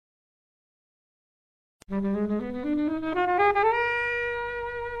Can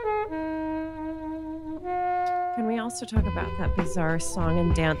we also talk about that bizarre song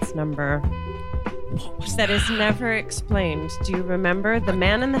and dance number that is never explained? Do you remember? The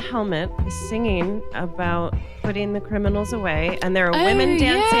man in the helmet is singing about putting the criminals away, and there are women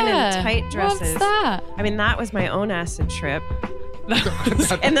dancing in tight dresses. What's that? I mean, that was my own acid trip.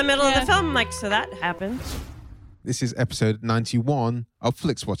 In the middle of the film, I'm like, so that happened. This is episode 91 of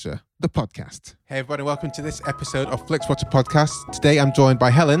FlixWatcher, the podcast. Hey everybody, welcome to this episode of FlixWatcher podcast. Today I'm joined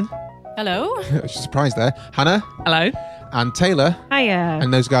by Helen. Hello. She's surprised there. Hannah. Hello. And Taylor. Hiya.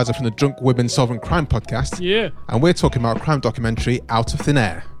 And those guys are from the Drunk Women Solving Crime podcast. Yeah. And we're talking about a crime documentary, Out of Thin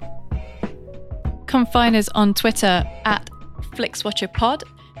Air. Come find us on Twitter at FlixWatcherPod.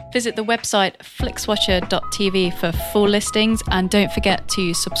 Visit the website flixwatcher.tv for full listings, and don't forget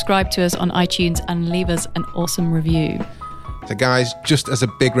to subscribe to us on iTunes and leave us an awesome review. So guys, just as a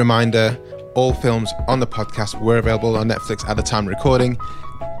big reminder, all films on the podcast were available on Netflix at the time of recording.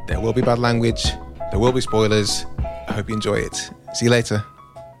 There will be bad language. There will be spoilers. I hope you enjoy it. See you later.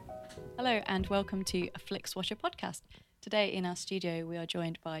 Hello and welcome to a FlixWatcher podcast. Today in our studio we are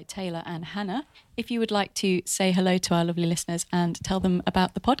joined by Taylor and Hannah. If you would like to say hello to our lovely listeners and tell them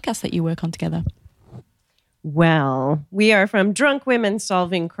about the podcast that you work on together. Well, we are from Drunk Women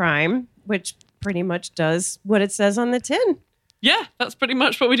Solving Crime, which pretty much does what it says on the tin. Yeah, that's pretty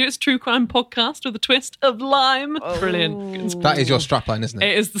much what we do. It's a true crime podcast with a twist of lime. Oh. Brilliant. That is your strapline, isn't it?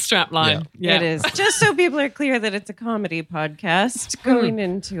 It is the strap line. Yeah. It is. Just so people are clear that it's a comedy podcast going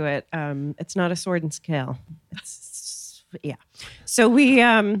into it. It's not a sword and scale. Yeah. So we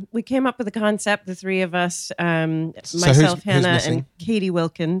came up with a concept, the three of us, myself, who's Hannah, missing? and Katie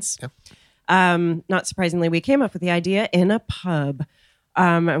Wilkins. Yep. Not surprisingly, we came up with the idea in a pub.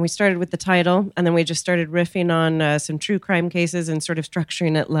 And we started with the title, and then we just started riffing on some true crime cases and sort of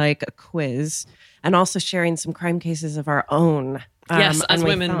structuring it like a quiz, and also sharing some crime cases of our own. Yes, as and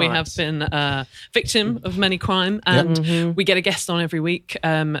women, we have been victim of many crime, and we get a guest on every week.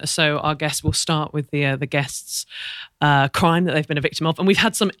 So our guest will start with the guest's crime that they've been a victim of, and we've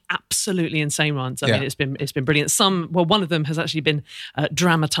had some absolutely insane ones. I mean, it's been brilliant. One of them has actually been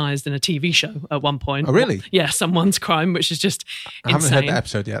dramatized in a TV show at one point. Oh, really? Yeah, someone's crime, which is just I insane. haven't heard that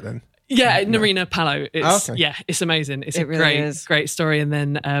episode yet then. Yeah, Narina Palo. Okay. Yeah, it's amazing. It's It a really great story. And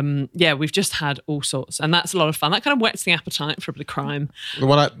then, we've just had all sorts, and that's a lot of fun. That kind of whets the appetite for a bit of crime. The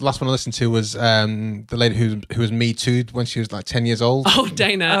last one I listened to was the lady who was Me Too'd when she was like 10 years old. Oh,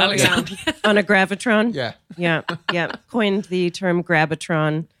 Dana Alexander. on a gravitron. Yeah. Yeah. Coined the term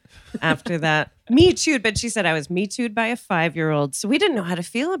gravitron after that. Me Too'd, but she said I was Me Too'd by a 5-year-old. So we didn't know how to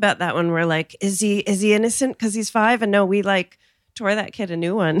feel about that one. We're like, is he innocent because he's 5? And no, we tore that kid a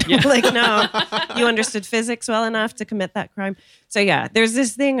new one. Yeah. No, you understood physics well enough to commit that crime. So yeah, there's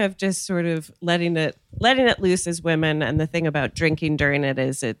this thing of just sort of letting it loose as women. And the thing about drinking during it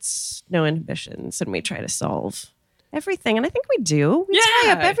is it's no inhibitions, and we try to solve everything. And I think we do. We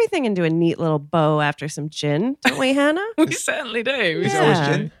tie up everything into a neat little bow after some gin, don't we, Hannah? We certainly do. Is it always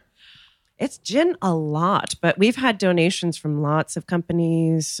gin? It's gin a lot, but we've had donations from lots of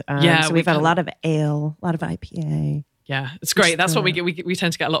companies. So we've had a lot of ale, a lot of IPA. Yeah, it's great. That's what we get. We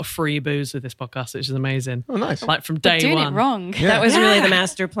tend to get a lot of free booze with this podcast, which is amazing. Oh, nice. Like from day Doing one. it wrong. Yeah. That was really the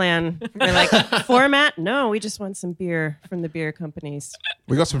master plan. We're like, format? No, we just want some beer from the beer companies.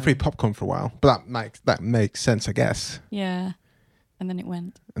 We got some free popcorn for a while, but that makes sense, I guess. Yeah. And then it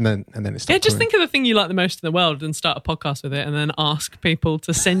went. And then it stopped. Yeah, just coming. think of the thing you like the most in the world and start a podcast with it, and then ask people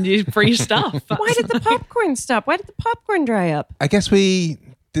to send you free stuff. Why did the popcorn stop? Why did the popcorn dry up? I guess we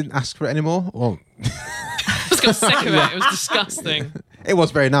didn't ask for it anymore. Well, I just got sick of it. It was disgusting. it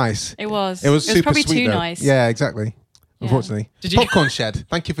was very nice. It was. It was super probably sweet, too though. nice. Yeah, exactly. Yeah. Unfortunately. Did you- Popcorn Shed.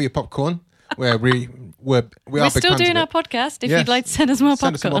 Thank you for your popcorn. We are We're big still fans doing of our it. podcast. If Yes. you'd like to send us more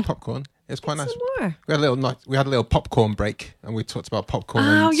Send us some popcorn. more popcorn. It was quite nice. Some more. We had a little popcorn break, and we talked about popcorn.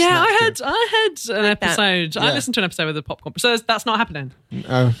 Oh and yeah, snacks I had an episode. Yeah. I listened to an episode with the popcorn. So that's not happening.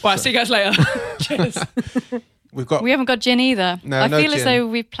 Oh, Right, see you guys later. Cheers. we've got. We haven't got gin either. No, I no feel as gin. though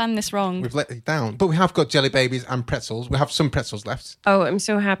we've planned this wrong. We've let it down, but we have got jelly babies and pretzels. We have some pretzels left. Oh, I'm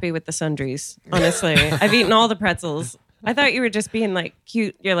so happy with the sundries. Honestly, I've eaten all the pretzels. I thought you were just being like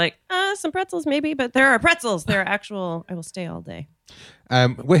cute. You're like, some pretzels maybe, but there are pretzels. They're actual. I will stay all day.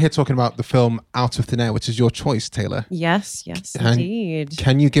 We're here talking about the film Out of Thin Air, which is your choice, Taylor. Yes, And indeed.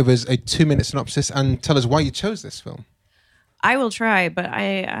 Can you give us a 2-minute synopsis and tell us why you chose this film? I will try, but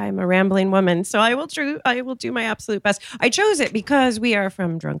I'm a rambling woman, so I will do my absolute best. I chose it because we are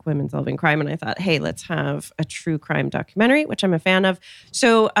from Drunk Women Solving Crime, and I thought, hey, let's have a true crime documentary, which I'm a fan of.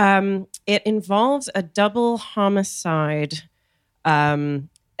 So it involves a double homicide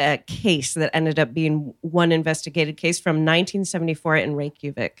case that ended up being one investigated case from 1974 in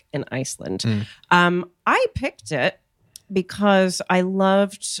Reykjavik in Iceland. I picked it because I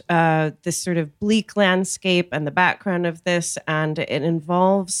loved this sort of bleak landscape and the background of this, and it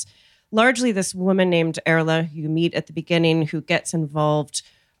involves largely this woman named Erla, who you meet at the beginning, who gets involved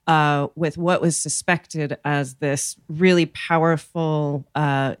with what was suspected as this really powerful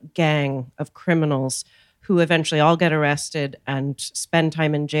gang of criminals who eventually all get arrested and spend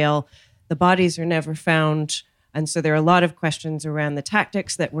time in jail. The bodies are never found. And so there are a lot of questions around the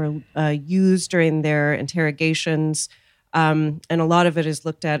tactics that were used during their interrogations. And a lot of it is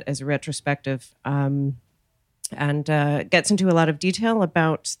looked at as a retrospective, and gets into a lot of detail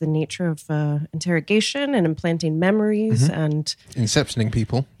about the nature of interrogation and implanting memories and Inceptioning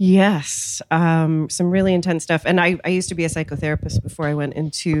people. Yes, some really intense stuff. And I used to be a psychotherapist before I went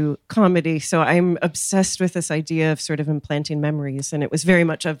into comedy, so I'm obsessed with this idea of sort of implanting memories, and it was very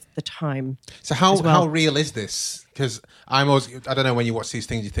much of the time. So how real is this? Because I don't know, when you watch these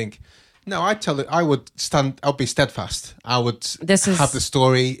things, you think, no, I would be steadfast. I would have the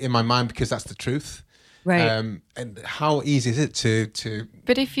story in my mind because that's the truth. Right. And how easy is it to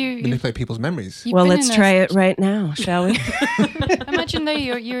But if you manipulate people's memories? Well, let's try it right now, shall we? Imagine though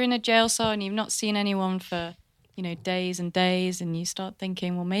you're in a jail cell and you've not seen anyone for days and days, and you start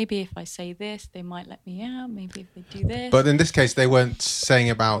thinking, well, maybe if I say this, they might let me out. Maybe if they do this. But in this case, they weren't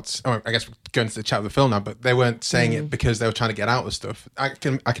saying about. Oh, I guess we're going to the chat of the film now. But they weren't saying it because they were trying to get out of stuff. I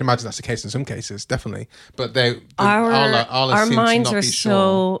can imagine that's the case in some cases, definitely. But our minds are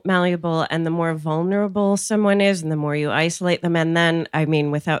so malleable, and the more vulnerable someone is, and the more you isolate them, and then, I mean,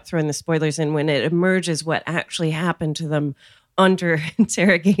 without throwing the spoilers in, when it emerges what actually happened to them under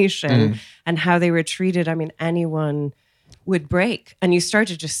interrogation and how they were treated, I mean, anyone would break. And you start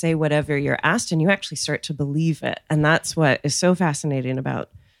to just say whatever you're asked, and you actually start to believe it. And that's what is so fascinating about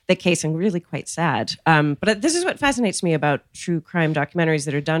the case, and really quite sad. But this is what fascinates me about true crime documentaries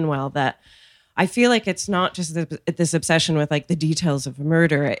that are done well, that I feel like it's not just this obsession with like the details of a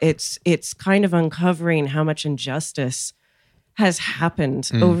murder. It's kind of uncovering how much injustice has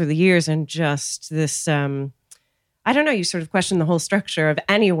happened over the years, and just this... I don't know, you sort of question the whole structure of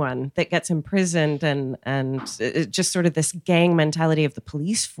anyone that gets imprisoned, and just sort of this gang mentality of the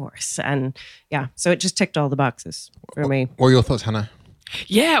police force. And yeah, so it just ticked all the boxes for me. What are your thoughts, Hannah?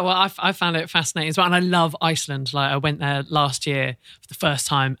 Yeah, well, I found it fascinating as well. And I love Iceland. Like, I went there last year for the first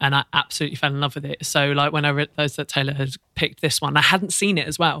time and I absolutely fell in love with it. So like when I realized that Taylor had picked this one, I hadn't seen it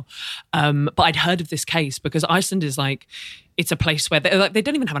as well. But I'd heard of this case because Iceland is like, it's a place where they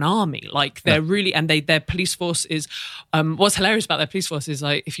don't even have an army. Like they're really, and their police force is, what's hilarious about their police force is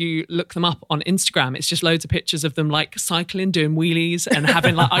like, if you look them up on Instagram, it's just loads of pictures of them like cycling, doing wheelies and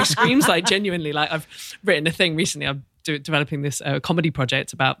having like ice creams. Like genuinely, like I've written a thing recently, I'm developing this comedy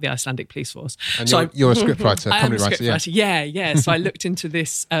project about the Icelandic police force. And you're a scriptwriter, comedy writer. Yeah. So I looked into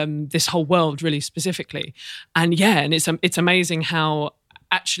this this whole world really specifically, and it's amazing how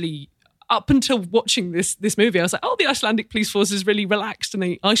actually up until watching this movie, I was like, oh, the Icelandic police force is really relaxed and they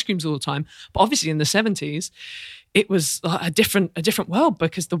eat ice creams all the time. But obviously in the 70s, it was a different world,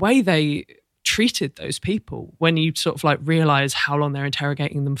 because the way they treated those people, when you sort of like realize how long they're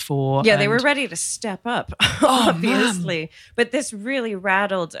interrogating them for. Yeah, they were ready to step up, obviously. But this really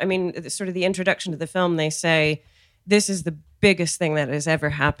rattled, I mean, sort of the introduction to the film, they say, this is the biggest thing that has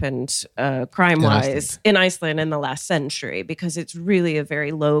ever happened crime-wise in Iceland in the last century, because it's really a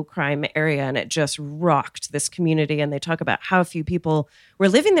very low crime area, and it just rocked this community. And they talk about how few people were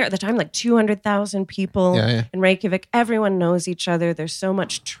living there at the time, like 200,000 people in Reykjavik. Everyone knows each other. There's so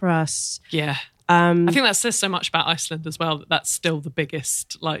much trust. Yeah. I think that says so much about Iceland as well, that's still the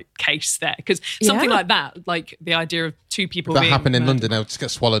biggest like case there, because something like that, like the idea of two people if that happened in London, it would just get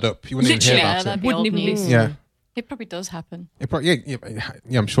swallowed up. You wouldn't even hear about it. Wouldn't even be. It probably does happen.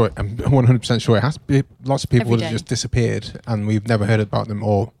 I'm sure. I'm 100% sure it has. Lots of people would have just disappeared, and we've never heard about them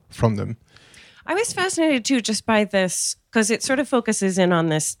or from them. I was fascinated too, just by this, because it sort of focuses in on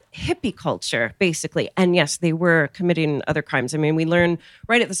this hippie culture, basically. And yes, they were committing other crimes. I mean, we learn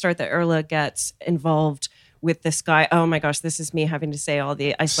right at the start that Erla gets involved with this guy. Oh my gosh, this is me having to say all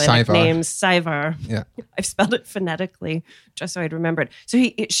the Icelandic names. Savar. Yeah, I've spelled it phonetically just so I'd remember it. So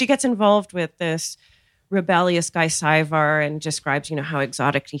she gets involved with this rebellious guy Savar, and describes, how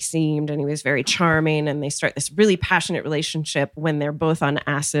exotic he seemed, and he was very charming, and they start this really passionate relationship when they're both on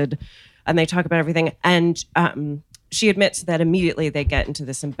acid, and they talk about everything. And she admits that immediately they get into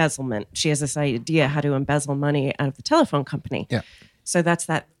this embezzlement. She has this idea how to embezzle money out of the telephone company. Yeah. So that's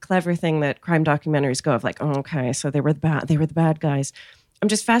that clever thing that crime documentaries go of, like, oh, okay, so they were the bad guys. I'm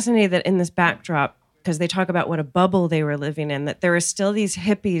just fascinated that in this backdrop, because they talk about what a bubble they were living in, that there are still these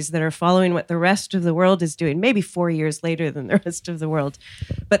hippies that are following what the rest of the world is doing, maybe 4 years later than the rest of the world,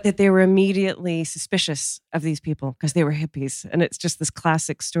 but that they were immediately suspicious of these people because they were hippies. And it's just this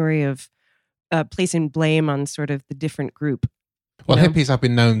classic story of placing blame on sort of the different group. Well, hippies have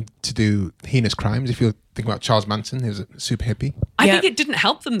been known to do heinous crimes. If you think about Charles Manson, he was a super hippie. I think it didn't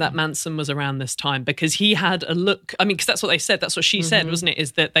help them that Manson was around this time because he had a look. I mean, because that's what they said. That's what she said, wasn't it?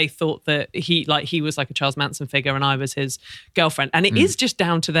 Is that they thought that he was like a Charles Manson figure and I was his girlfriend. And it is just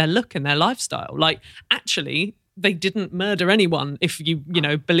down to their look and their lifestyle. Like, actually, they didn't murder anyone if you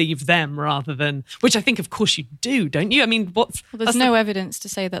believe them rather than, which I think of course you do, don't you? I mean, there's no evidence to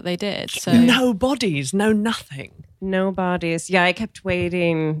say that they did. So no bodies, no nothing. No bodies. Yeah, I kept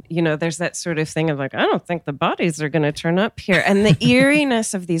waiting. There's that sort of thing of like, I don't think the bodies are going to turn up here. And the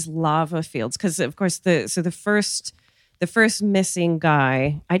eeriness of these lava fields, because of course the first missing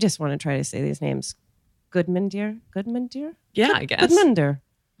guy, I just want to try to say these names. Goodmandier? Yeah, I guess. Goodmandier.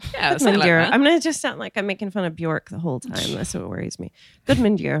 Yeah, something like that. I'm going to just sound like I'm making fun of Bjork the whole time. That's what worries me.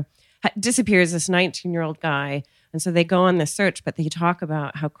 Goodmandier disappears, this 19-year-old guy. And so they go on this search, but they talk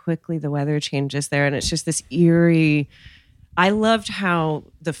about how quickly the weather changes there. And it's just this eerie... I loved how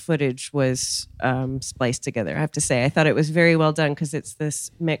the footage was spliced together, I have to say. I thought it was very well done because it's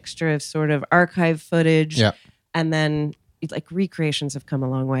this mixture of sort of archive footage and then... like recreations have come a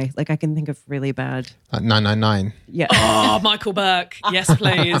long way. Like I can think of really bad. Like 999. Yeah. Oh, Michael Burke. Yes,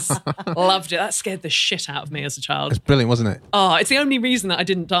 please. Loved it. That scared the shit out of me as a child. It's brilliant, wasn't it? Oh, it's the only reason that I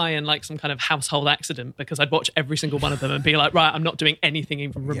didn't die in like some kind of household accident because I'd watch every single one of them and be like, right, I'm not doing anything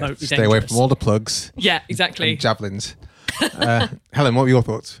even remotely Stay dangerous. away from all the plugs. Yeah, exactly. And javelins. Helen, what were your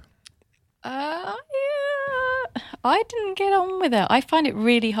thoughts? Yeah, I didn't get on with it. I find it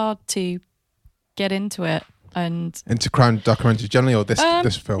really hard to get into it. And into crime documentaries generally, or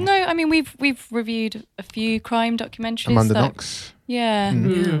this film? No, I mean we've reviewed a few crime documentaries. Amanda Knox. Yeah.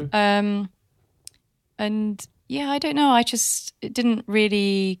 Mm-hmm. And yeah, I don't know. It didn't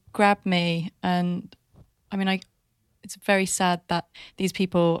really grab me. And I mean, it's very sad that these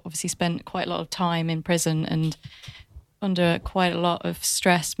people obviously spent quite a lot of time in prison and under quite a lot of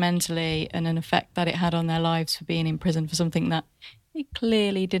stress mentally, and an effect that it had on their lives for being in prison for something that they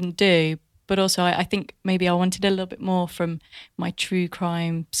clearly didn't do. But also, I think maybe I wanted a little bit more from my true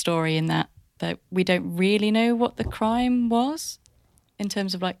crime story in that we don't really know what the crime was in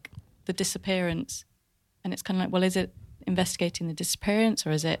terms of like the disappearance. And it's kind of like, well, is it investigating the disappearance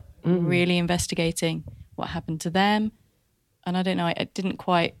or is it really investigating what happened to them? And I don't know, it didn't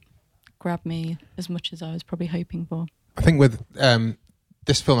quite grab me as much as I was probably hoping for. I think with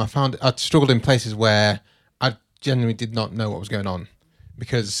this film, I'd struggled in places where I genuinely did not know what was going on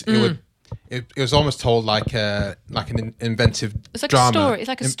because it was almost told like an inventive it's like drama. A story. It's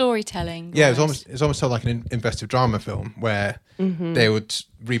like a storytelling. Yeah, it was almost told like an inventive drama film where they would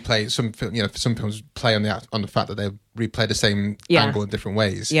replay some films play on the fact that they replay the same angle in different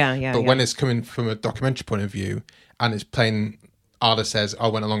ways. But when it's coming from a documentary point of view and it's playing, Arda says, "I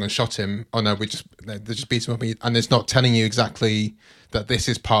went along and shot him." Oh no, they just beat him up, and it's not telling you exactly that this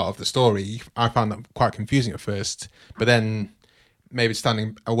is part of the story. I found that quite confusing at first, but then maybe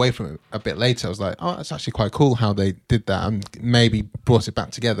standing away from it a bit later, I was like, oh, that's actually quite cool how they did that and maybe brought it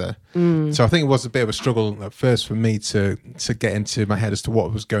back together. So I think it was a bit of a struggle at first for me to get into my head as to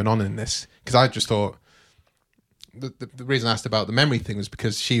what was going on in this. Because I just thought, the reason I asked about the memory thing was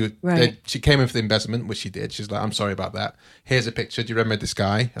because she came in for the embezzlement, which she did. She's like, I'm sorry about that. Here's a picture. Do you remember this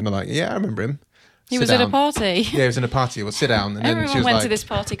guy? And they're like, yeah, I remember him. He was at a party. Yeah, he was in a party. Well, sit down. And everyone then she was went to this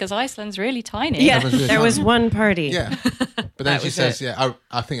party because Iceland's really tiny. Yeah, there was one party. Yeah. But then she says,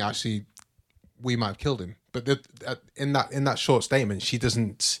 I think actually we might have killed him. But in that short statement, she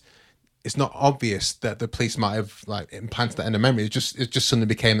doesn't... It's not obvious that the police might have like implanted that in her memory. It just suddenly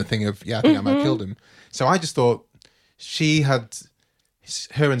became the thing of, I think I might have killed him. So I just thought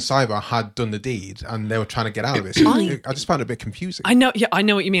her and Cyber had done the deed and they were trying to get out of it. So I just found it a bit confusing. I know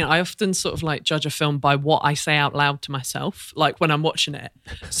what you mean. I often sort of like judge a film by what I say out loud to myself, like when I'm watching it.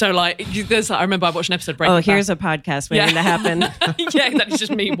 So like, I remember I watched an episode of Breaking Bad. Here's a podcast waiting to happen. Yeah, that is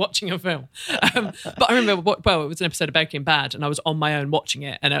just me watching a film. But I remember, it was an episode of Breaking Bad and I was on my own watching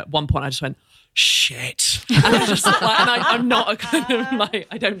it. And at one point I just went, shit. And I just like, and I'm not a kind of like,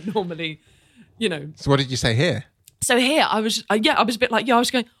 I don't normally, So what did you say here? So here I was a bit like, I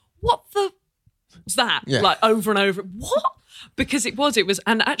was going, what the is that? Yeah. Like over and over. What? Because it was,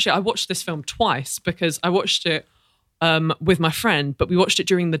 and actually I watched this film twice because I watched it with my friend, but we watched it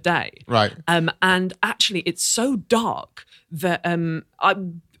during the day. Right. And actually it's so dark that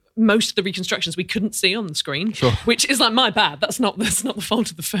most of the reconstructions we couldn't see on the screen, which is like my bad. That's not the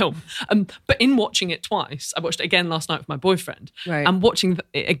fault of the film. But in watching it twice, I watched it again last night with my boyfriend. Right. And watching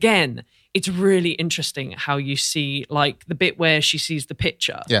it again, it's really interesting how you see like the bit where she sees the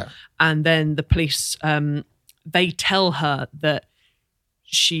picture. Yeah. And then the police, they tell her that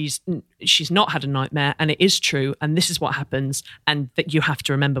she's not had a nightmare and it is true and this is what happens and that you have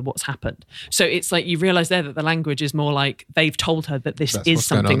to remember what's happened. So it's like you realize there that the language is more like they've told her that this is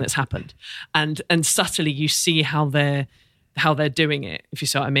something that's happened, and subtly you see how they're doing it, if you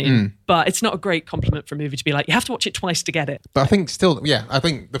see what I mean. But it's not a great compliment for a movie to be like, you have to watch it twice to get it. But I think still, I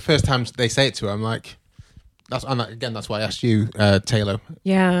think the first time they say it to her, I'm like, that's why I asked you, Taylor.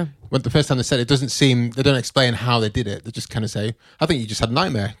 Yeah. When the first time they said it, doesn't seem, they don't explain how they did it. They just kind of say, I think you just had a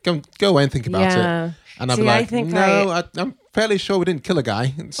nightmare. Go away and think about it. And I'm like, I'm fairly sure we didn't kill a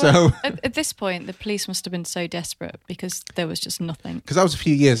guy. So at this point, the police must have been so desperate because there was just nothing. Because that was a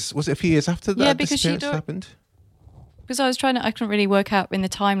few years after that disappearance happened? Because I couldn't really work out in the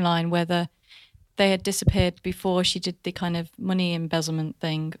timeline whether they had disappeared before she did the kind of money embezzlement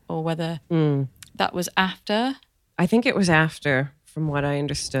thing or whether that was after. I think it was after, from what I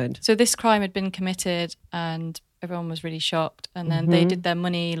understood. So this crime had been committed and everyone was really shocked. And then they did their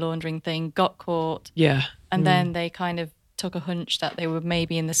money laundering thing, got caught. Yeah. And then they kind of took a hunch that they were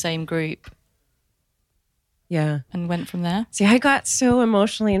maybe in the same group. Yeah. And went from there. See, I got so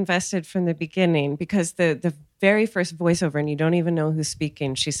emotionally invested from the beginning because the very first voiceover, and you don't even know who's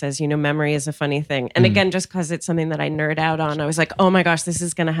speaking, she says, memory is a funny thing. And again, just because it's something that I nerd out on, I was like, oh my gosh, this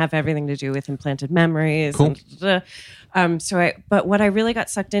is going to have everything to do with implanted memories. Cool. But what I really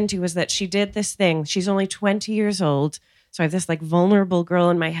got sucked into was that she did this thing. She's only 20 years old. So I have this like vulnerable girl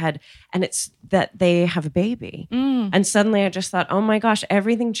in my head, and it's that they have a baby. And suddenly I just thought, oh my gosh,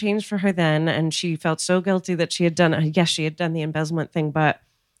 everything changed for her then. And she felt so guilty that she had done the embezzlement thing, but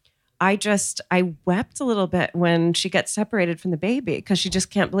I wept a little bit when she gets separated from the baby because she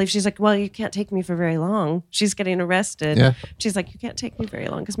just can't believe. She's like, well, you can't take me for very long. She's getting arrested. Yeah. She's like, you can't take me very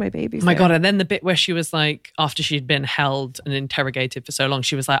long because my baby's there. God. And then the bit where she was like, after she'd been held and interrogated for so long,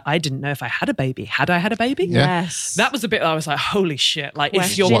 she was like, I didn't know if I had a baby. Had I had a baby? Yeah. Yes. That was the bit that I was like, holy shit. Like,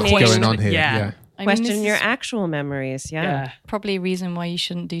 if you're what's going on here? Yeah. Question your actual memories. Yeah. Probably a reason why you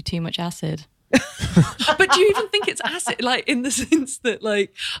shouldn't do too much acid. But do you even think it's acid? Like, in the sense that,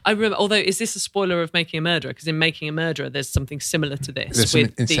 like, I remember, although, is this a spoiler of Making a Murderer? Because in Making a Murderer, there's something similar to this. There's some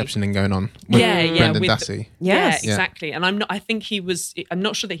inceptioning going on with Brendan Dassey. Yes. Yeah, exactly. And I'm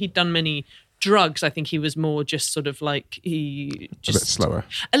not sure that he'd done many drugs. I think he was more just sort of like, a bit slower.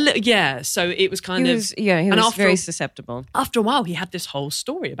 A little, yeah. So it was kind he of... was very susceptible. After a while, he had this whole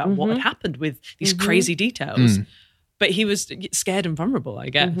story about what had happened with these crazy details. But he was scared and vulnerable, I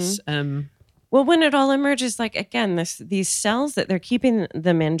guess. Well, when it all emerges, like, again, these cells that they're keeping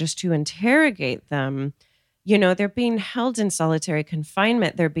them in just to interrogate them, they're being held in solitary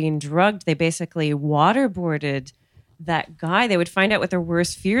confinement. They're being drugged. They basically waterboarded that guy. They would find out what their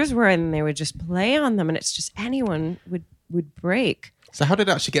worst fears were and they would just play on them. And it's just anyone would break. So how did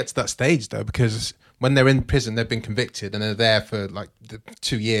it actually get to that stage, though? Because when they're in prison, they've been convicted and they're there for like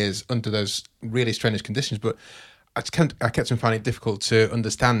 2 years under those really strange conditions. But I kept on finding it difficult to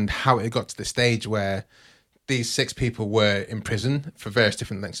understand how it got to the stage where these 6 people were in prison for various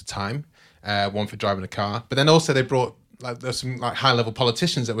different lengths of time, one for driving a car. But then also they brought, there's some high-level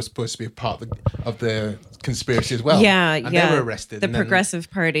politicians that were supposed to be a part of the conspiracy as well. Yeah, and they were arrested. The Progressive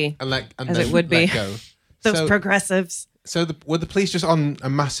Party, and as it would be. Those progressives. So were the police just on a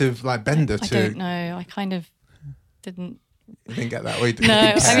massive bender to... I don't know. I kind of didn't... You didn't get that? Or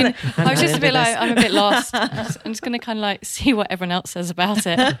no, I mean, I was just a bit like, I'm a bit lost. I'm just going to kind of see what everyone else says about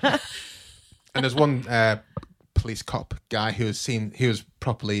it. And there's one police cop guy who was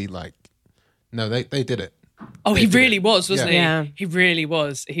properly like, no, they did it. Oh, he really was, wasn't he? Yeah. He really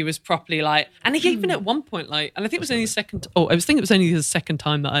was. He was properly like, and he even at one point, like, and I think it was only the second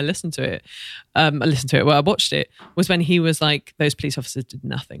time that I listened to it. I watched it, was when he was like, those police officers did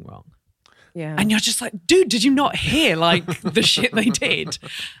nothing wrong. Yeah. And you're just like, dude, did you not hear like the shit they did?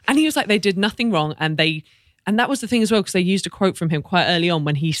 And he was like, they did nothing wrong. And that was the thing as well, because they used a quote from him quite early on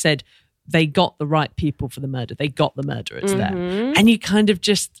when he said, they got the right people for the murder. They got the murderers there. And you kind of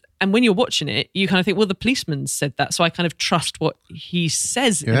just, and when you're watching it, you kind of think, well, the policeman said that, so I kind of trust what he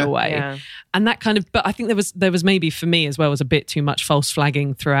says in a way. Yeah. And that kind of, but I think there was maybe for me as well, was a bit too much false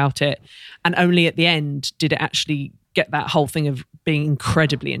flagging throughout it. And only at the end did it actually get that whole thing of being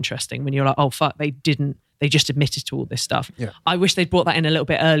incredibly interesting when you're like, oh fuck, they just admitted to all this stuff. Yeah. I wish they'd brought that in a little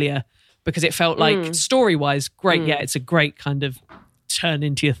bit earlier, because it felt like story-wise, great. Yeah, it's a great kind of turn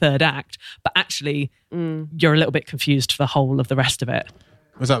into your third act, but actually you're a little bit confused for the whole of the rest of it.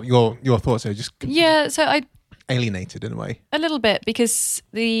 Was that your thoughts? So just Yeah, so I alienated in a way. a little bit, because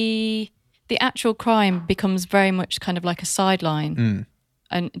the actual crime becomes very much kind of like a sideline,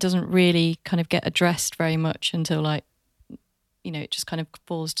 and it doesn't really kind of get addressed very much until, like, you know, it just kind of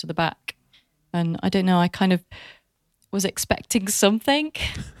falls to the back. And I don't know, I kind of was expecting something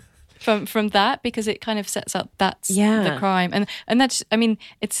from that, because it kind of sets up that's the crime. And that's, I mean,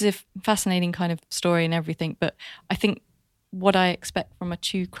 it's a fascinating kind of story and everything, but I think what I expect from a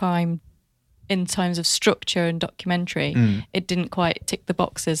true crime in terms of structure and documentary, it didn't quite tick the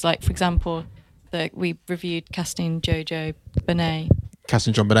boxes. Like, for example, we reviewed Casting Jojo Benet.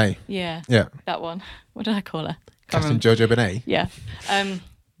 Casting John Benet. Yeah. That one. What did I call her? Casting Jojo Benet. Yeah.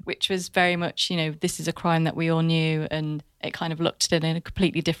 Which was very much, you know, this is a crime that we all knew, and it kind of looked at it in a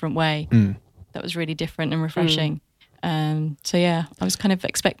completely different way. That was really different and refreshing. So yeah, I was kind of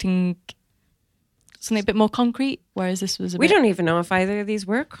expecting something a bit more concrete, whereas this was we don't even know if either of these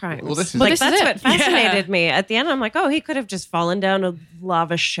were crimes. Well, this is that's what fascinated me. At the end, I'm like, oh, he could have just fallen down a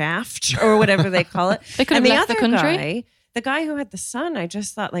lava shaft or whatever they call it. They could have left the country. The guy who had the son, I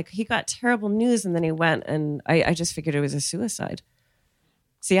just thought, like, he got terrible news and then he went, and I just figured it was a suicide.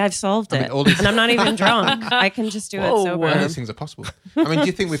 See, I've solved it. And I'm not even drunk. I can just do it sober. All these things are possible. I mean, do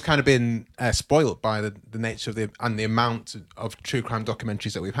you think we've kind of been spoiled by the nature of the amount of true crime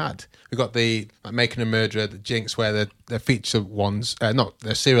documentaries that we've had? We've got the Making a Murderer, the Jinx, where they're feature ones,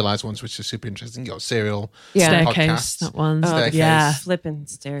 they're serialized ones, which are super interesting. You've got serial Staircase, that one. Staircase. Yeah. Flipping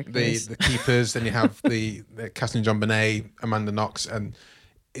Staircase. The Keepers, then you have the Casting John Benet, Amanda Knox, and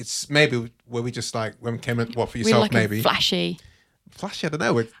it's maybe where we just like, when we came in, what for yourself, we like maybe? Flashy, I don't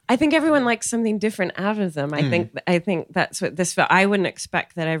know. I think everyone likes something different out of them. I think that's what this. I wouldn't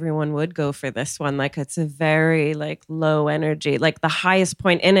expect that everyone would go for this one. Like, it's a very like low energy. Like, the highest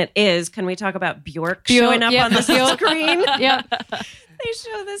point in it is, can we talk about Bjork showing up on the screen? Yeah. They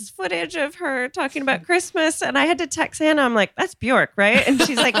show this footage of her talking about Christmas, and I had to text Hannah. I'm like, that's Bjork, right? And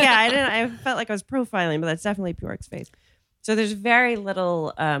she's like, yeah, I felt like I was profiling, but that's definitely Bjork's face. So there's very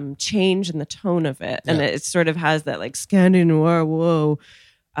little change in the tone of it. And it sort of has that like Scandi noir, whoa.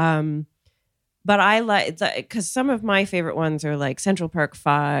 But I like that, because some of my favorite ones are like Central Park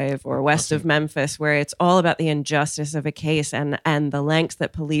 5 or West of Memphis, where it's all about the injustice of a case and the lengths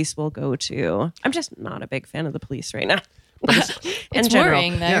that police will go to. I'm just not a big fan of the police right now. It's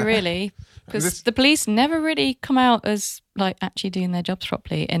worrying though, really. Because the police never really come out as like actually doing their jobs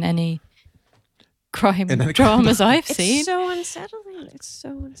properly in any crime dramas I've seen. It's so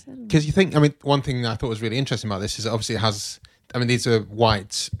unsettling. Because you think, I mean, one thing I thought was really interesting about this is obviously it has, I mean, these are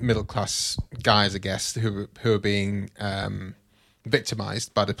white middle class guys, I guess, who are being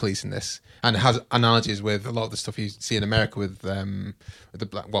victimized by the police in this, and it has analogies with a lot of the stuff you see in America with the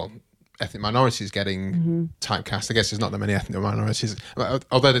black, ethnic minorities getting typecast. I guess there's not that many ethnic minorities,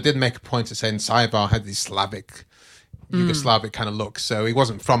 although they did make a point of saying Savar had these Yugoslavic kind of look, so he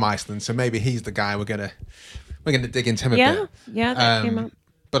wasn't from Iceland, so maybe he's the guy we're gonna dig into him a bit. Yeah, that came up.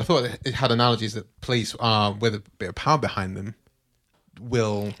 But I thought it had analogies that police are, with a bit of power behind them,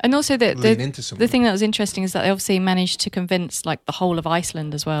 will and also lean into something. The thing that was interesting is that they obviously managed to convince like the whole of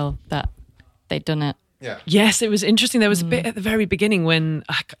Iceland as well that they'd done it. Yeah. Yes, it was interesting. There was a bit at the very beginning when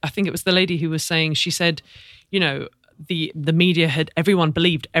I think it was the lady who was saying, she said, you know, the media everyone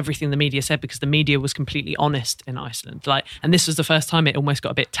believed everything the media said because the media was completely honest in Iceland. Like, and this was the first time it almost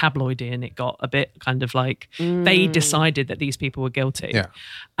got a bit tabloidy and it got a bit kind of like they decided that these people were guilty. Yeah.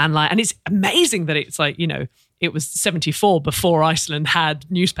 And it's amazing that it's like, you know, it was 1974 before Iceland had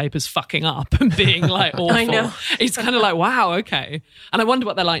newspapers fucking up and being like awful. I know. It's kind of like, wow, okay. And I wonder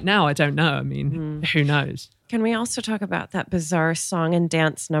what they're like now. I don't know. I mean, who knows? Can we also talk about that bizarre song and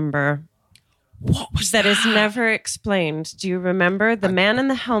dance number? What was that? Is never explained. Do you remember? The man in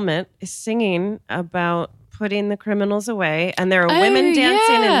the helmet is singing about putting the criminals away, and there are women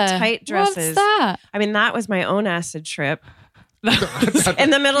dancing in tight dresses. What's that? I mean, that was my own acid trip.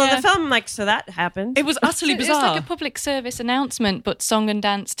 In the middle of the film, like, so that happened. It was utterly bizarre. It's like a public service announcement, but song and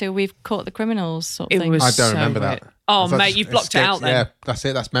dance till we've caught the criminals sort of thing. I don't remember that. Oh, mate, you've blocked it out then. Yeah, that's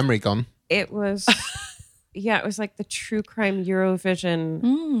it. That's memory gone. It was... Yeah, it was like the true crime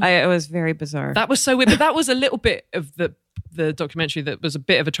Eurovision. It was very bizarre. That was so weird. But that was a little bit of the documentary that was a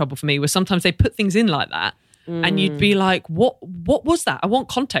bit of a trouble for me, where sometimes they put things in like that and you'd be like, what was that? I want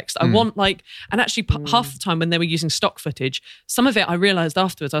context. I want like, and actually half the time when they were using stock footage, some of it I realised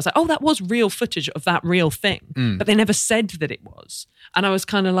afterwards, I was like, oh, that was real footage of that real thing. But they never said that it was. And I was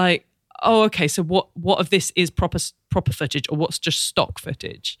kind of like, oh, okay, so what of this is proper footage or what's just stock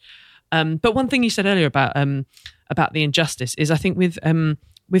footage? But one thing you said earlier about the injustice is, I think with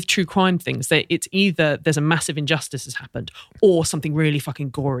with true crime things, that it's either there's a massive injustice has happened or something really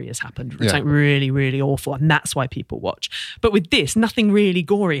fucking gory has happened. It's like really, really awful. And that's why people watch. But with this, nothing really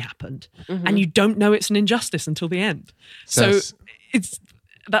gory happened. And you don't know it's an injustice until the end. So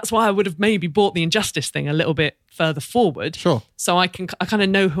that's why I would have maybe bought the injustice thing a little bit further forward. Sure. So I kind of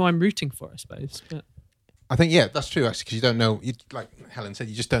know who I'm rooting for, I suppose. But I think, yeah, that's true, actually, because you don't know, like Helen said,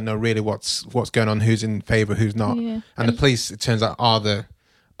 you just don't know really what's going on, who's in favour, who's not. Yeah. And the police, it turns out, are the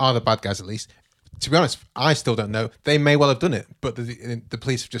bad guys, at least. To be honest, I still don't know. They may well have done it, but the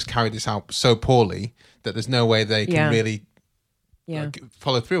police have just carried this out so poorly that there's no way they can really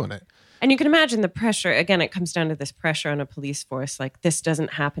follow through on it. And you can imagine the pressure. Again, it comes down to this pressure on a police force. Like, this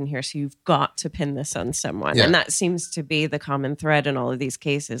doesn't happen here, so you've got to pin this on someone. Yeah. And that seems to be the common thread in all of these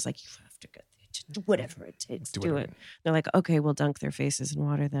cases. Like, you have to get whatever it takes, do it. They're like, okay, we'll dunk their faces in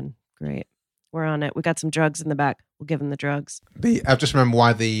water then. Great. We're on it. We got some drugs in the back. We'll give them the drugs. I just remember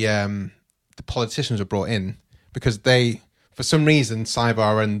why the politicians were brought in, because they, for some reason,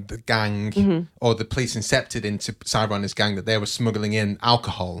 Saevar and the gang, or the police incepted into Saevar and his gang that they were smuggling in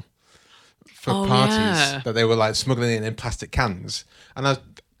alcohol for parties, that they were like smuggling in plastic cans. And I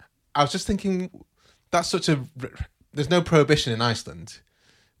was just thinking, there's no prohibition in Iceland.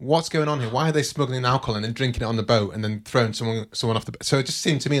 What's going on here? Why are they smuggling alcohol and then drinking it on the boat and then throwing someone off the boat? So it just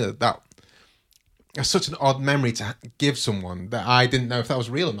seemed to me that it's such an odd memory to give someone that I didn't know if that was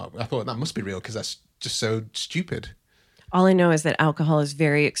real or not. I thought that must be real because that's just so stupid. All I know is that alcohol is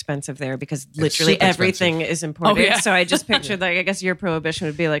very expensive there because literally everything is imported. Oh, yeah. So I just pictured, like, I guess your prohibition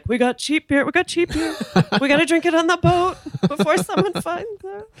would be like, we got cheap beer. We got to drink it on the boat before someone finds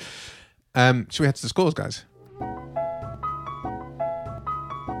it. Should we head to the scores, guys?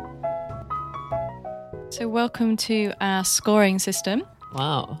 So welcome to our scoring system.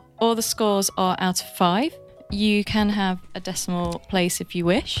 Wow. All the scores are out of 5. You can have a decimal place if you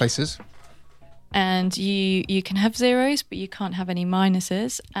wish. Places. And you can have zeros, but you can't have any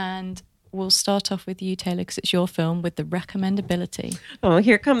minuses. And we'll start off with you, Taylor, because it's your film, with the recommendability. Oh,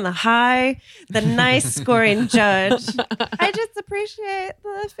 here come the nice scoring judge. I just appreciate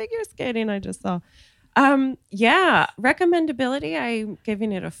the figure skating I just saw. Recommendability, I'm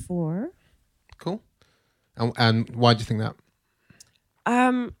giving it a 4. Cool. And why do you think that?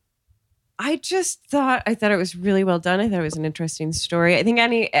 I thought it was really well done. I thought it was an interesting story. I think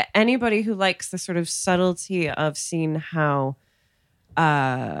anybody who likes the sort of subtlety of seeing how,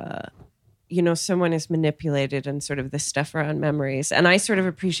 someone is manipulated and sort of the stuff around memories. And I sort of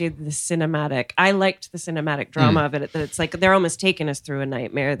appreciated the cinematic. I liked the cinematic drama of it. That it's like they're almost taking us through a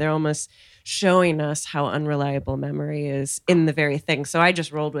nightmare. They're almost showing us how unreliable memory is in the very thing. So I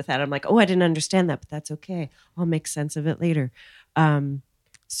just rolled with that. I'm like, oh, I didn't understand that, but that's okay. I'll make sense of it later.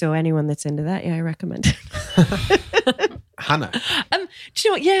 So anyone that's into that, I recommend it. Hannah. Do you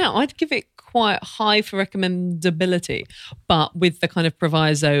know what? Yeah, I'd give it quite high for recommendability, but with the kind of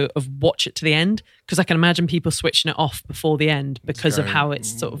proviso of watch it to the end, because I can imagine people switching it off before the end because of how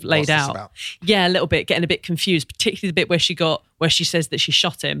it's sort of laid out. Yeah, a little bit, getting a bit confused, particularly the bit where she says that she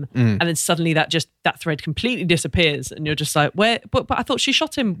shot him, and then suddenly that thread completely disappears, and you're just like, where? But I thought she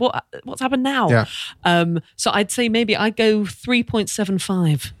shot him. What's happened now? Yeah. So I'd say maybe I'd go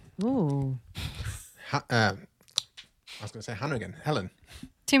 3.75. Ooh. I was going to say Hannah again. Helen.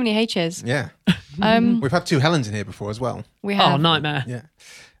 Too many H's. Yeah. We've had 2 Helens in here before as well. We have. Oh, nightmare. Yeah.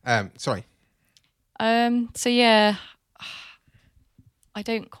 Sorry. So yeah, I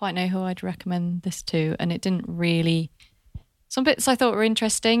don't quite know who I'd recommend this to, and it didn't really. Some bits I thought were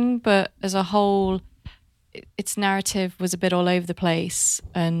interesting, but as a whole, its narrative was a bit all over the place,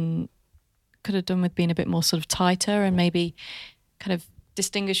 and could have done with being a bit more sort of tighter, and maybe kind of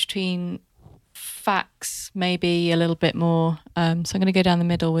distinguish between facts maybe a little bit more. So I'm going to go down the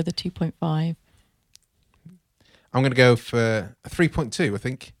middle with a 2.5. I'm going to go for a 3.2, I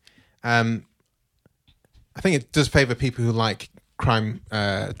think. I think it does favour people who like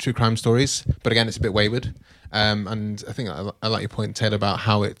true crime stories, but again, it's a bit wayward. And I think I like your point, Taylor, about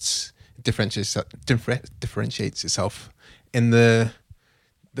how it differentiates itself in the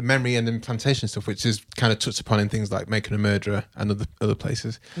memory and implantation stuff, which is kind of touched upon in things like Making a Murderer and other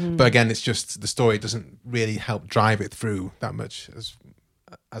places. But again, it's just the story doesn't really help drive it through that much as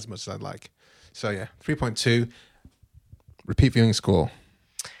much as I'd like. So yeah, 3.2. Repeat viewing score.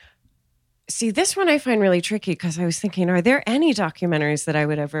 See, this one I find really tricky because I was thinking, are there any documentaries that I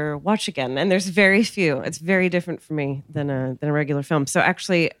would ever watch again? And there's very few. It's very different for me than a regular film. So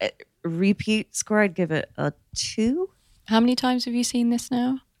actually, repeat score, I'd give it a 2. How many times have you seen this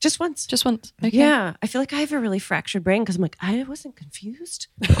now? Just once. Just once. Okay. Yeah, I feel like I have a really fractured brain because I'm like, I wasn't confused.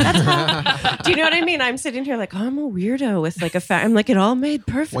 That's how, do you know what I mean? I'm sitting here like, oh, I'm a weirdo with like I'm like, it all made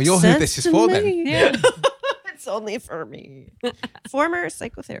perfect Well, you're sense who this is to for me. then. Yeah. It's only for me. Former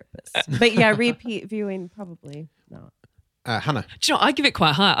psychotherapist. But yeah, repeat viewing, probably not. Hannah. Do you know, I give it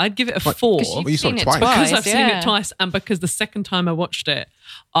quite high. I'd give it a 4. Because you saw it seen twice. Because I've seen yeah. it twice, and because the second time I watched it,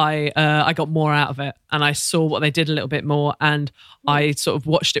 I got more out of it, and I saw what they did a little bit more, and I sort of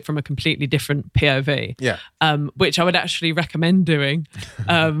watched it from a completely different POV. Yeah. Which I would actually recommend doing.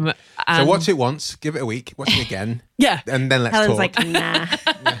 So And- watch it once, give it a week, watch it again, Yeah, and then let's Helen's talk. like, nah.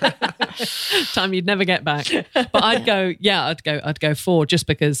 time you'd never get back. But I'd go 4 just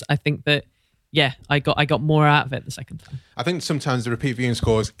because I think that I got more out of it the second time. I think sometimes the repeat viewing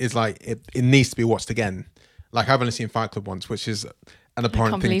scores is like it needs to be watched again. Like I've only seen Fight Club once, which is an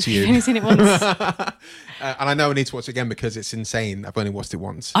abhorrent Can't thing believe to you've you. only seen it once. And I know I need to watch it again because it's insane. I've only watched it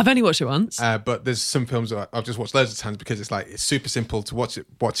once. I've only watched it once. But there's some films that I've just watched loads of times because it's super simple to watch it,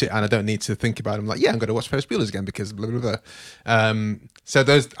 and I don't need to think about it. I'm like, yeah, I'm going to watch Ferris Bueller's again because blah, blah, blah. So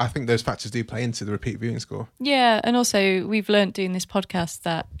I think those factors do play into the repeat viewing score. Yeah, and also we've learnt doing this podcast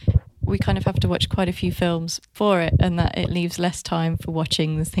that we kind of have to watch quite a few films for it, and that it leaves less time for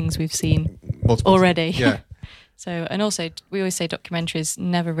watching the things we've seen Multiple already. Yeah. So, and also we always say documentaries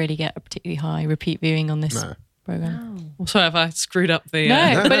never really get a particularly high repeat viewing on this No. program. Also, have I screwed up the?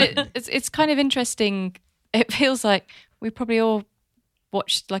 No, but it's kind of interesting. It feels like we probably all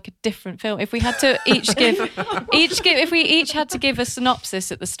watched like a different film. If we had to if we each had to give a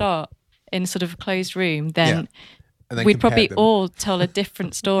synopsis at the start in sort of a closed room, then And then we'd compare probably them. all tell a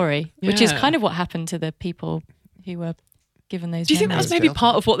different story, which is Yeah. kind of what happened to the people who were given those. Do you think memories. that's maybe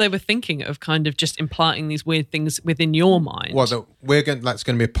part of what they were thinking of, kind of just implanting these weird things within your mind? Well, that's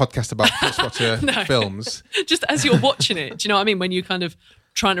going to be a podcast about Flix Watcher films. Just as you're watching it, do you know what I mean? When you kind of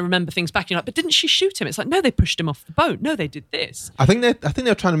trying to remember things back, you're like, but didn't she shoot him? It's like, no, they pushed him off the boat. No, they did this. I think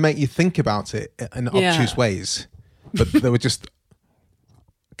they're trying to make you think about it in obtuse ways, but they were just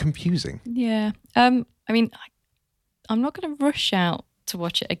confusing. Yeah. I mean, I'm not going to rush out to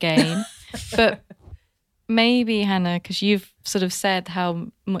watch it again, but maybe, Hannah, because you've sort of said how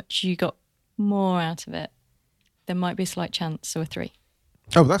much you got more out of it, there might be a slight chance, so a 3.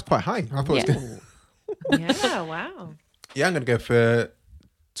 Oh, that's quite high. I thought it was Yeah, wow. Yeah, I'm going to go for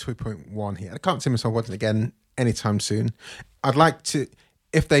 2.1 here. I can't see myself watching it again anytime soon. I'd like to,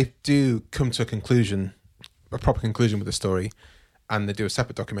 if they do come to a proper conclusion with the story, and they do a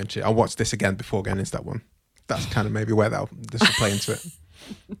separate documentary, I'll watch this again before going into that one. That's kind of maybe where this will play into it.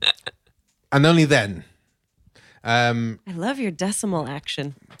 And only then. I love your decimal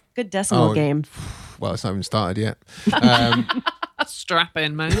action. Good decimal game. Well, it's not even started yet. Strap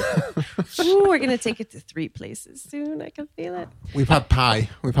in, mate. Ooh, we're going to take it to 3 places soon. I can feel it. We've had pie.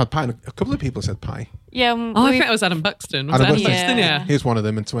 And a couple of people said pie. Yeah. Oh, I think it was Adam Buxton. Was Adam it Adam Buxton. Buxton? Yeah. Here's one of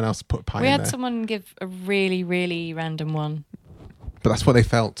them, and someone else put pie we in had there. someone give a really, really random one. But that's what they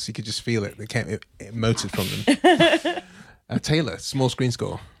felt. You could just feel it. It emoted from them. Taylor, small screen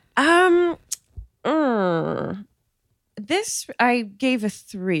score. This I gave a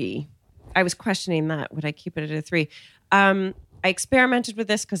 3. I was questioning that. Would I keep it at a 3? I experimented with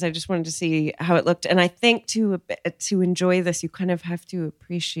this because I just wanted to see how it looked. And I think to enjoy this, you kind of have to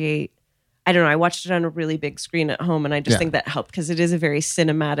appreciate. I don't know. I watched it on a really big screen at home, and I just think that helped because it is a very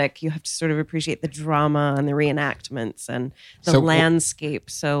cinematic. You have to sort of appreciate the drama and the reenactments and the landscape.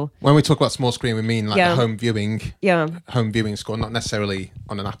 So when we talk about small screen, we mean like the home viewing score, not necessarily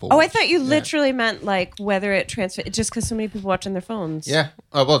on an Apple. Oh, Watch. I thought you literally meant like whether it transferred, just because so many people watch on their phones. Yeah.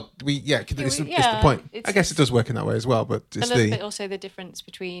 Oh well, it's the point. I guess it does work in that way as well, but it's a little bit also the difference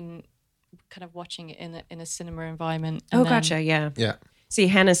between kind of watching it in a cinema environment. Oh, gotcha. Yeah. Yeah. See,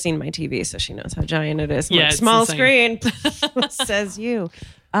 Hannah's seen my TV, so she knows how giant it is. Yeah, Like, it's small insane. screen, says you.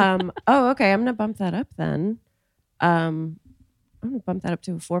 Okay, I'm going to bump that up then. I'm going to bump that up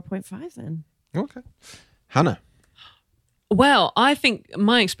to a 4.5 then. Okay. Hannah. Well, I think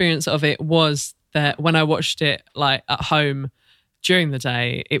my experience of it was that when I watched it like at home during the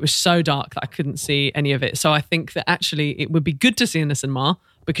day, it was so dark that I couldn't see any of it. So I think that actually it would be good to see in the cinema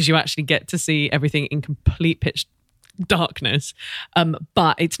because you actually get to see everything in complete pitch darkness.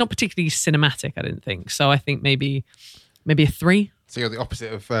 But it's not particularly cinematic, I didn't think. So I think maybe a 3. So you're the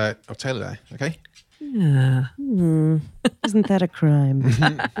opposite of Taylor there, okay? Yeah. Isn't that a crime?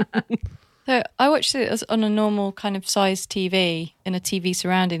 So I watched it as on a normal kind of size TV in a TV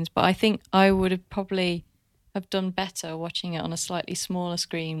surroundings, but I think I would have probably have done better watching it on a slightly smaller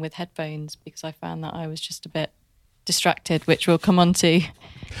screen with headphones because I found that I was just a bit distracted, which we'll come on to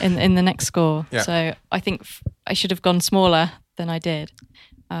in the next score. Yeah. So I think I should have gone smaller than I did.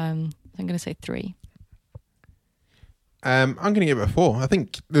 I'm going to say 3. I'm going to give it a 4. I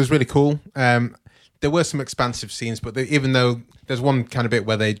think it was really cool. There were some expansive scenes, but even though there's one kind of bit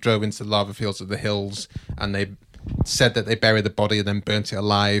where they drove into the lava fields of the hills and they said that they buried the body and then burnt it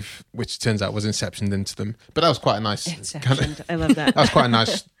alive, which turns out was Inceptioned into them. But that was quite a nice... I love that. That was quite a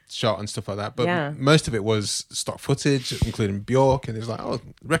nice shot and stuff like that. But most of it was stock footage, including Bjork, and it was like, oh,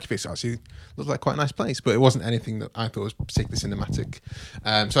 Reykjavik actually looked like quite a nice place, but it wasn't anything that I thought was particularly cinematic.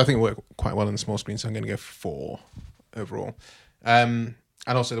 So I think it worked quite well on the small screen, so I'm going to go for 4 overall. And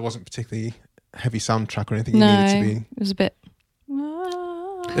also there wasn't particularly heavy soundtrack or anything you needed to be. It was a bit...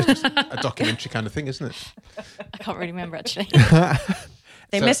 It's just a documentary kind of thing, isn't it? I can't really remember, actually.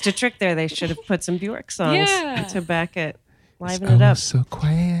 They missed a trick there. They should have put some Bjork songs to back it. Liven it Oh, up. so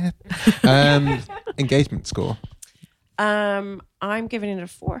quiet. Engagement score. I'm giving it a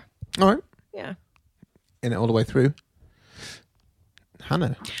 4. All right. Yeah. In it all the way through.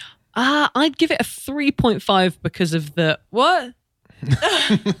 Hannah. I'd give it a 3.5 because of the what?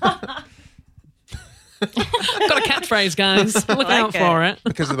 Got a catchphrase, guys. Look out for it.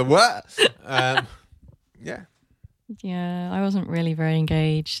 Because of the what? Yeah. Yeah, I wasn't really very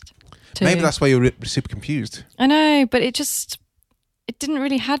engaged. Maybe that's why you were super confused. I know, but it didn't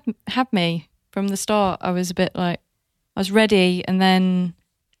really have me from the start. I was a bit like, I was ready, and then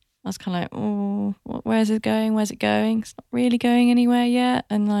I was kind of like, oh, where's it going? Where's it going? It's not really going anywhere yet.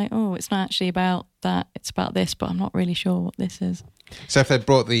 And like, oh, it's not actually about that. It's about this, but I'm not really sure what this is. So if they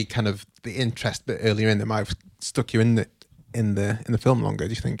brought the kind of the interest bit earlier in, they might have stuck you in the film longer.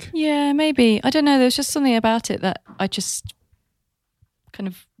 Do you think? Yeah, maybe. I don't know. There's just something about it that I just kind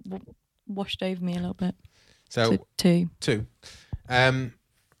of washed over me a little bit. So 2. 2. I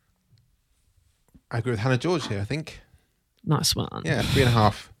agree with Hannah George here. I think. Nice one. Yeah,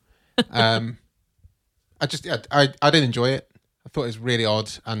 3.5. I did enjoy it. I thought it was really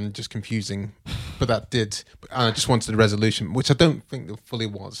odd and just confusing, but and I just wanted a resolution, which I don't think there fully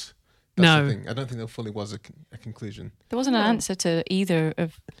was. That's the thing. I don't think there fully was a conclusion. There wasn't an answer to either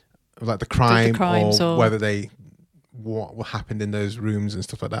of like the crime crimes or whether what happened in those rooms and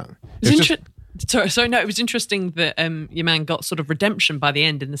stuff like that. It was interesting that your man got sort of redemption by the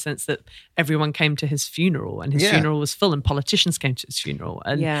end, in the sense that everyone came to his funeral and his funeral was full, and politicians came to his funeral.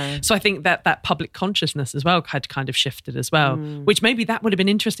 And so I think that public consciousness as well had kind of shifted as well, which maybe that would have been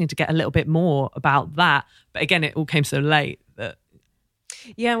interesting to get a little bit more about that. But again, it all came so late that...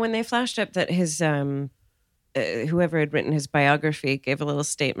 Yeah, when they flashed up that his... whoever had written his biography gave a little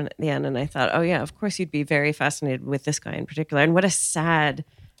statement at the end, and I thought, oh yeah, of course you'd be very fascinated with this guy in particular. And what a sad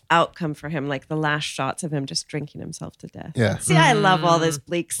outcome for him, like the last shots of him just drinking himself to death. Yeah. See, I love all this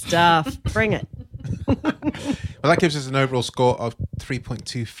bleak stuff. Bring it. Well, that gives us an overall score of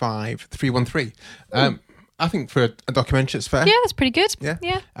 3.25, 313. I think for a documentary, it's fair. Yeah, that's pretty good.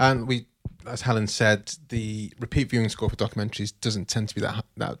 Yeah. And we, as Helen said, the repeat viewing score for documentaries doesn't tend to be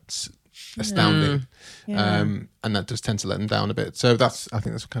that astounding. And that does tend to let them down a bit. So I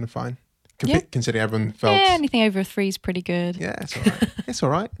think that's kind of fine. Considering everyone felt... Yeah, anything over a 3 is pretty good. Yeah, it's all right. It's all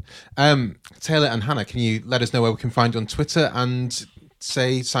right. Taylor and Hannah, can you let us know where we can find you on Twitter and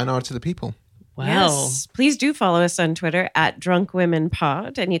say sayonara to the people? Wow. Yes. Please do follow us on Twitter at Drunk Women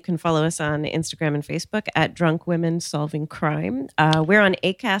Pod, and you can follow us on Instagram and Facebook at Drunk Women Solving Crime. We're on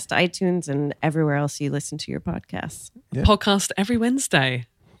Acast, iTunes, and everywhere else you listen to your podcasts. Yeah. Podcast every Wednesday.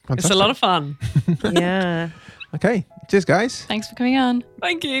 Fantastic. It's a lot of fun. Yeah. Okay. Cheers, guys. Thanks for coming on.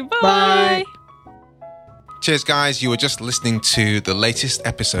 Thank you. Bye. Cheers, guys. You were just listening to the latest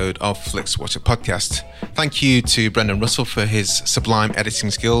episode of FlixWatcher Podcast. Thank you to Brendan Russell for his sublime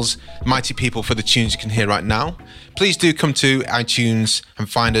editing skills, Mighty People for the tunes you can hear right now. Please do come to iTunes and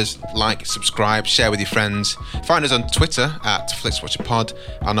find us, like, subscribe, share with your friends. Find us on Twitter at FlixWatcherPod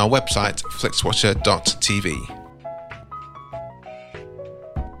and our website, flixwatcher.tv.